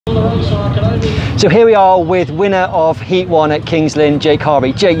So here we are with winner of Heat 1 at Kings Lynn, Jake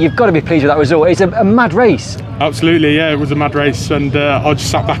Harrhy. Jake, you've got to be pleased with that result. It's a mad race. Absolutely, yeah, it was a mad race, and I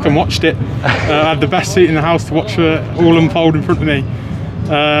just sat back and watched it. I had the best seat in the house to watch it all unfold in front of me.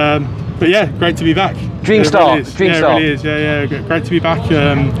 But yeah, great to be back. Dream start. Dream start. It really is. Yeah, great to be back.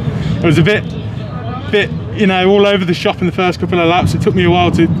 It was a bit, you know, all over the shop in the first couple of laps. It took me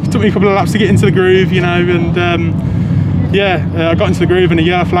a couple of laps to get into the groove, you know, and I got into the groove, and a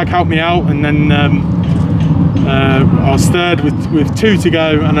yellow flag helped me out, and then I was third with 2 to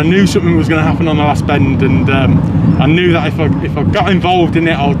go, and I knew something was going to happen on the last bend, and I knew that if I got involved in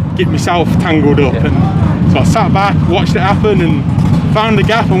it, I'd get myself tangled up. Yeah. And so I sat back, watched it happen, and found a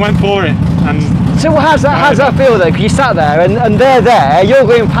gap and went for it. And so how's that feel though? Because you sat there and they're there, you're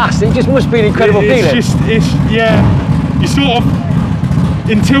going past. It just must be an incredible feeling. You sort of,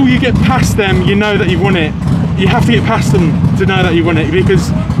 until you get past them, you know that you've won it. You have to get past them to know that you won it,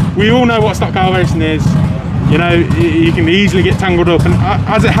 because we all know what stock car racing is. You know, you can easily get tangled up, and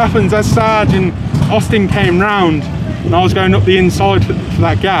as it happens, as Sarge and Austin came round and I was going up the inside for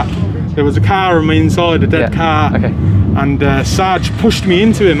that gap, there was a car on my inside, a dead car. Okay. And Sarge pushed me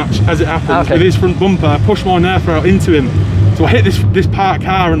into him as it happened with his front bumper. I pushed my nerf out into him, so I hit this parked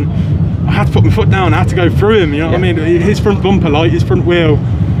car, and I had to put my foot down. I had to go through him. You know what I mean? His front bumper, like his front wheel,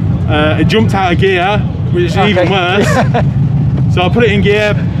 it jumped out of gear, which is even worse. So I put it in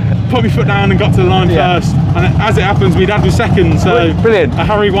gear, put my foot down, and got to the line first. And as it happens, my dad was second. So brilliant. A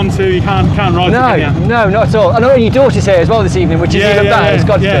Harry 1-2, you can't ride it. No, not at all. I know your daughter's here as well this evening, which is even better. It's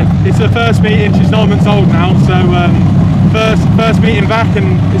got to be. It's her first meeting. She's 9 months old now, so. First meeting back,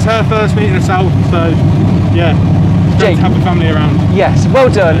 and it's her first meeting herself, so yeah, great to have the family around. Yes, well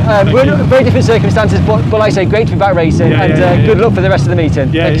done. We're in very different circumstances, but like I say, great to be back racing, and good luck for the rest of the meeting.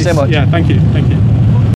 Thank you so much. Yeah, thank you.